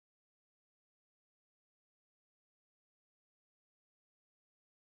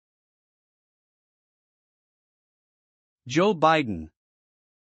Joe Biden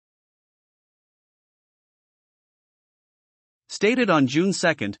stated on June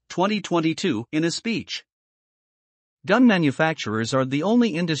 2, 2022, in a speech. Gun manufacturers are the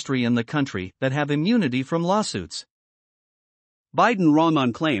only industry in the country that have immunity from lawsuits. Biden wrong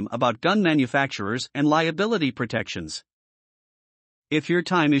on claim about gun manufacturers and liability protections. If your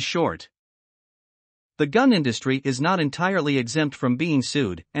time is short. The gun industry is not entirely exempt from being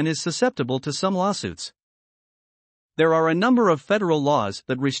sued and is susceptible to some lawsuits. There are a number of federal laws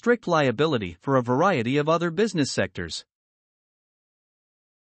that restrict liability for a variety of other business sectors.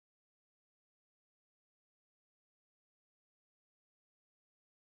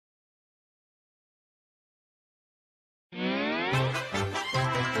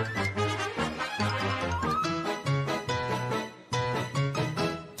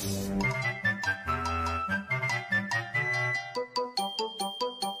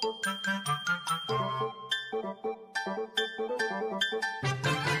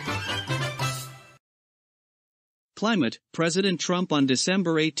 Climate. President Trump on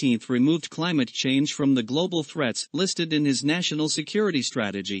December 18 removed climate change from the global threats listed in his national security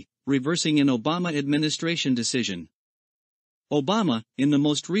strategy, reversing an Obama administration decision. Obama, in the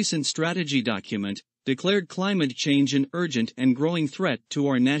most recent strategy document, declared climate change an urgent and growing threat to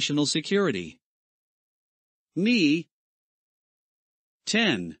our national security. Me.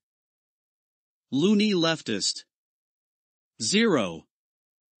 10. Loony leftist. 0.